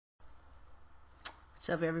What's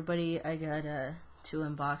up, everybody? I got two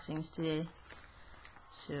unboxings today,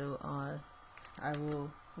 so I will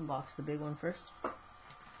unbox the big one first.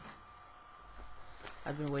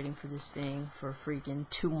 I've been waiting for this thing for freaking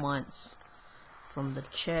 2 months from the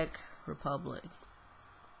Czech Republic.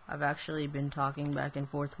 I've actually been talking back and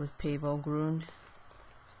forth with Pavel Grund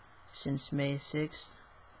since May 6th.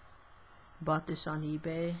 Bought this on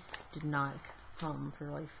eBay. Did not come for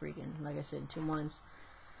like freaking, like I said, 2 months.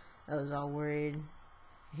 I was all worried.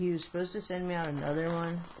 He was supposed to send me out another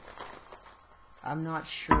one. I'm not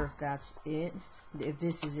sure if that's it. If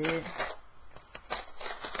this is it.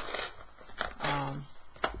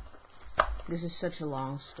 This is such a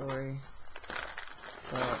long story.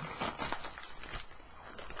 But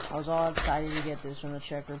I was all excited to get this from the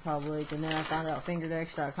Czech Republic, and then I found out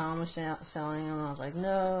Fingerdex.com was selling them, and I was like,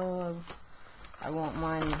 no, I want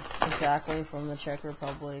mine exactly from the Czech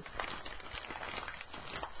Republic.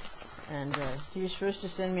 And he was supposed to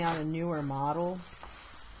send me out a newer model,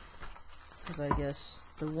 because I guess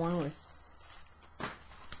the one with,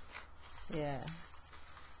 the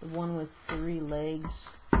one with 3 legs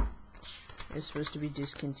is supposed to be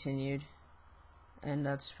discontinued, and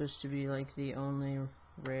that's supposed to be like the only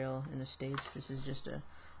rail in the States. This is just a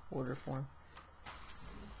order form,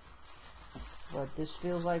 but this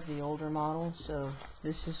feels like the older model, so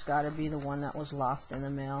this has got to be the one that was lost in the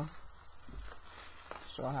mail.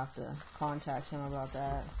 So I'll have to contact him about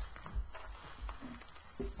that.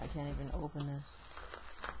 I can't even open this.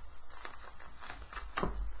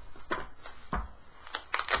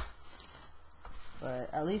 But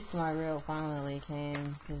at least my rail finally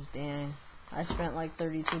came, because dang, I spent like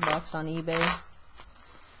 32 bucks on eBay.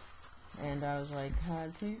 And I was like,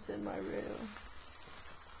 God, please send my rail.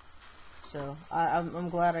 So I'm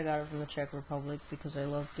glad I got it from the Czech Republic, because I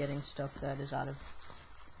love getting stuff that is out of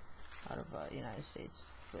United States.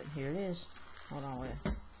 But here it is. Hold on,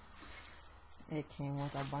 wait. It came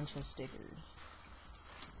with a bunch of stickers.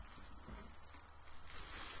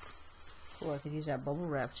 Cool, I could use that bubble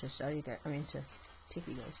wrap to sell you guys. I mean, to tip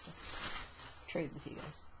you guys stuff. Trade with you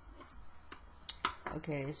guys.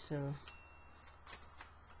 Okay, so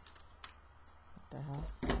what the hell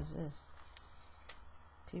is this?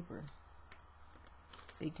 Paper.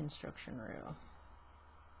 Big construction rail.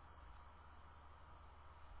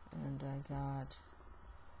 And I got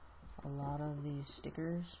a lot of these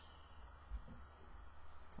stickers.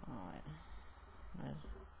 Alright. There's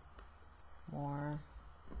more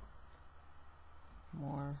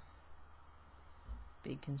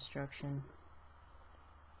big construction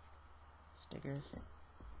stickers.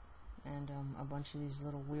 And a bunch of these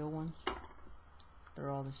little wheel ones. They're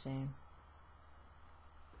all the same.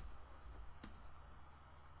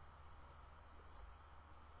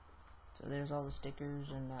 So there's all the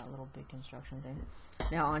stickers and that little big construction thing.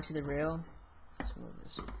 Now onto the rail. Let's move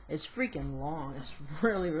this. It's freaking long. It's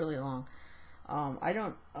really, really long. I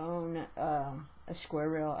don't own a square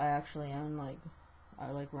rail. I actually own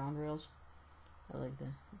I like round rails. I like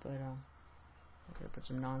that, but I'm gonna put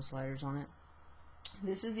some non-sliders on it.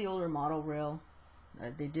 This is the older model rail.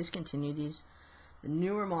 They discontinued these. The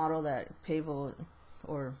newer model that Pavel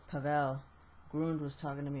Grund was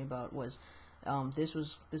talking to me about was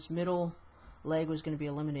this middle leg was going to be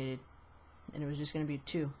eliminated, and it was just going to be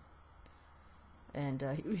 2. And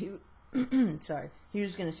sorry, he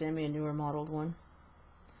was going to send me a newer modeled one,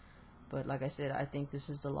 but like I said, I think this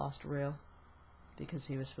is the lost rail, because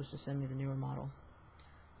he was supposed to send me the newer model.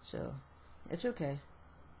 So it's okay.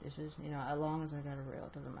 This is, as long as I got a rail,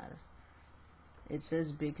 it doesn't matter. It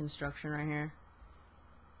says big construction right here.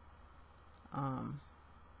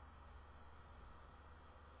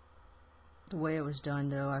 The way it was done,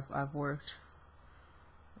 though, I've worked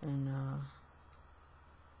in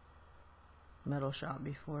metal shop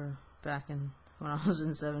before, back in when I was in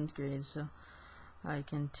 7th grade, so I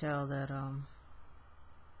can tell that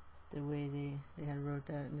the way they had wrote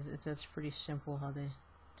that, that's pretty simple how they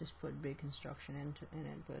just put big construction in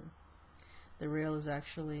it. But the rail is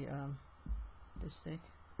actually this thick,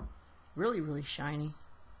 really, really shiny.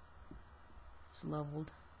 It's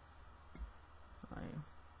leveled.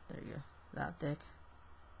 There you go. That thick.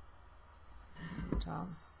 Top.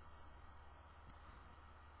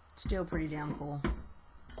 Still pretty damn cool.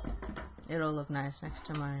 It'll look nice next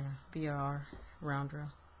to my BRR round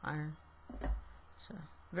rail iron. So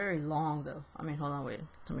very long though. I mean, hold on, wait.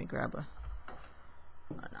 Let me grab an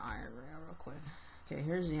iron rail real quick. Okay,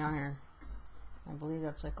 here's the iron. I believe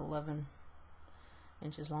that's like 11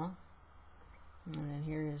 inches long. And then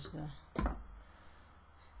here is the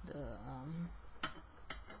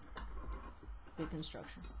big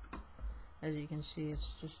construction. As you can see,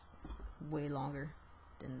 it's just way longer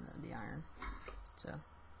than the iron. So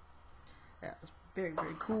that was very,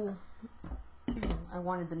 very cool. I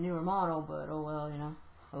wanted the newer model, but oh well, you know.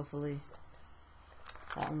 Hopefully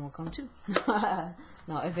that one will come too.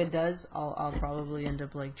 No, if it does, I'll probably end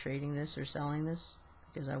up like trading this or selling this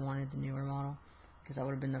because I wanted the newer model, because I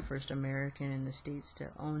would have been the first American in the States to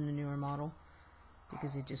own the newer model,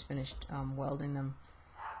 because they just finished welding them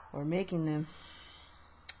or making them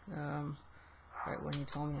right when he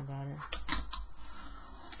told me about it.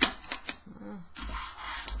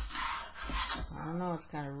 I don't know, it's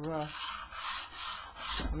kind of rough.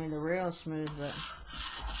 I mean, the rail's smooth, but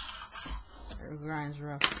the grind's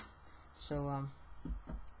rough. So,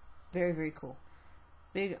 very, very cool.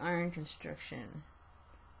 Big Iron Construction.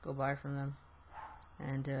 Go buy from them.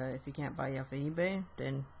 And if you can't buy it off of eBay,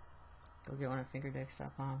 then go get one at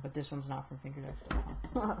fingerdex.com. But this one's not from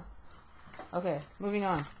fingerdex.com. Okay, moving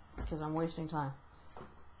on, because I'm wasting time.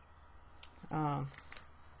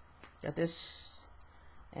 Got this,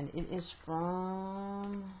 and it is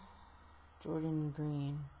from Jordan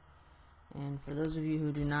Green. And for those of you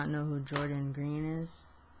who do not know who Jordan Green is,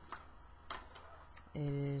 it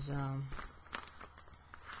is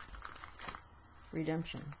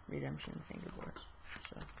Redemption fingerboards.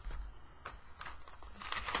 So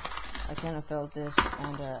I kind of felt this,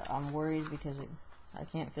 and I'm worried because I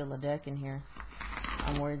can't feel the deck in here.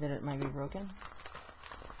 I'm worried that it might be broken.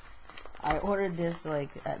 I ordered this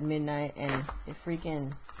like at midnight, and it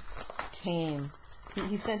freaking came.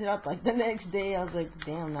 He sent it out like the next day. I was like,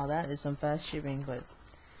 damn, now that is some fast shipping, but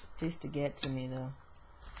just to get to me though.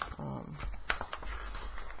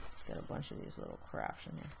 Got a bunch of these little craps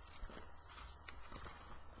in here.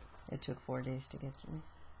 It took 4 days to get to me.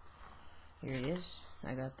 Here it is.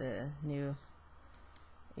 I got the new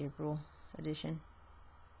April edition.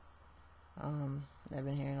 I've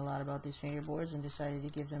been hearing a lot about these fingerboards and decided to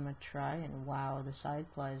give them a try, and wow, the side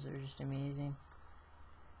plies are just amazing.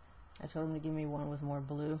 I told them to give me one with more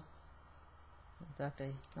blue. In fact,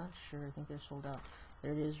 I'm not sure. I think they're sold out.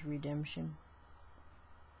 There it is, Redemption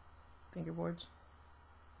fingerboards.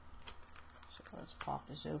 So let's pop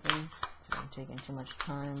this open. I'm taking too much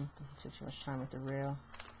time. Took too much time with the rail.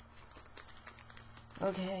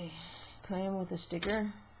 Okay, came with a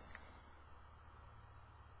sticker.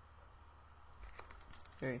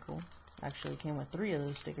 Very cool. Actually came with 3 of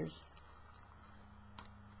those stickers.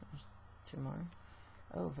 There's 2 more.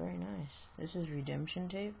 Oh, very nice. This is Redemption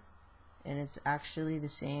tape, and it's actually the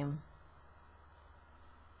same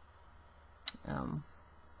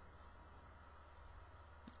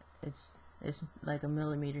it's like a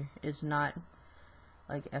millimeter. It's not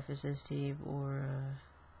like FSS tape or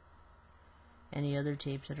any other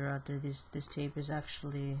tapes that are out there. This tape is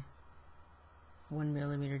actually 1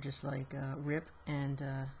 millimeter, just like RIP and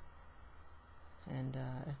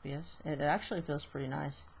FBS. It actually feels pretty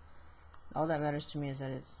nice. All that matters to me is that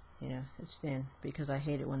it's, you know, it's thin, because I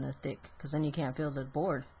hate it when they're thick, because then you can't feel the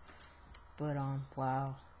board. But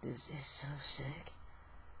wow, this is so sick.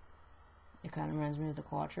 It kind of reminds me of the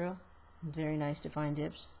Quattro. Very nice defined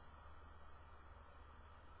dips.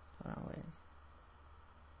 Hold on, wait.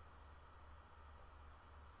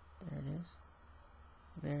 There it is.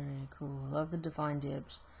 Very cool. Love the defined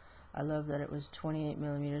dips. I love that it was 28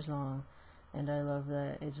 millimeters long, and I love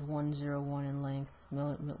that it's 101 in length,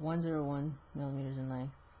 101 millimeters in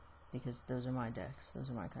length, because those are my decks.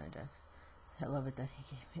 Those are my kind of decks. I love it that he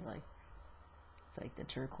gave me like, it's like the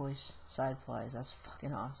turquoise side plies. That's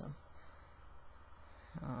fucking awesome.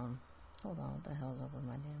 Hold on, what the hell's up with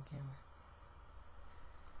my damn camera?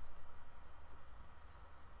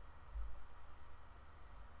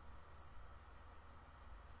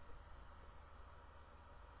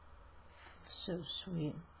 So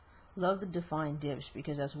sweet. Love the defined dips,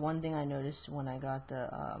 because that's one thing I noticed when I got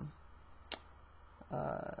the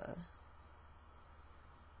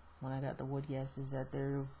wood gas, is that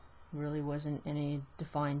there really wasn't any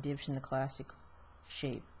defined dips in the classic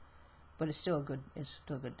shape. But it's still a good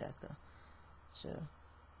deck though. So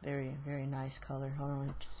very, very nice color. Hold on,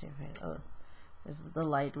 let's see if the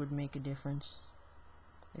light would make a difference.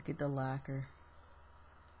 Look at the lacquer.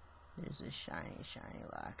 There's a shiny, shiny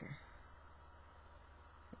lacquer.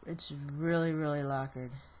 It's really, really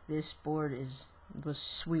lacquered. This board was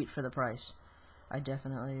sweet for the price. I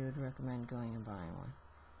definitely would recommend going and buying one.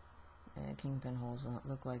 And kingpin holes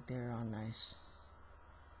look like they're on nice.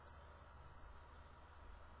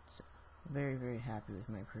 So, very, very happy with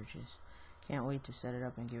my purchase. Can't wait to set it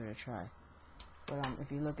up and give it a try. But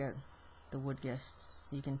if you look at the wood guests,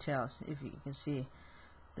 you can tell, if you can see,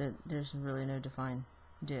 that there's really no defined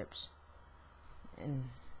dips in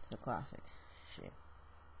the classic shape.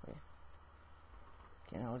 Wait.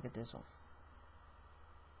 Okay, now look at this one.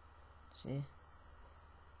 See?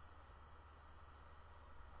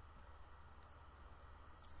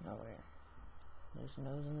 Oh wait, there's the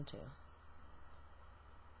nose and the tail.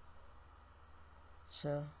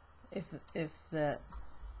 So if that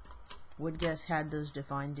Woodguess had those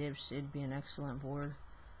defined dips, it'd be an excellent board.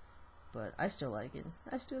 But I still like it.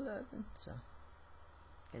 I still love it. So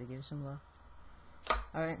gotta give it some love.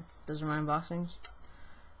 Alright, those are my unboxings.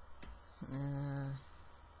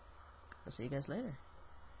 I'll see you guys later.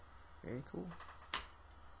 Very cool.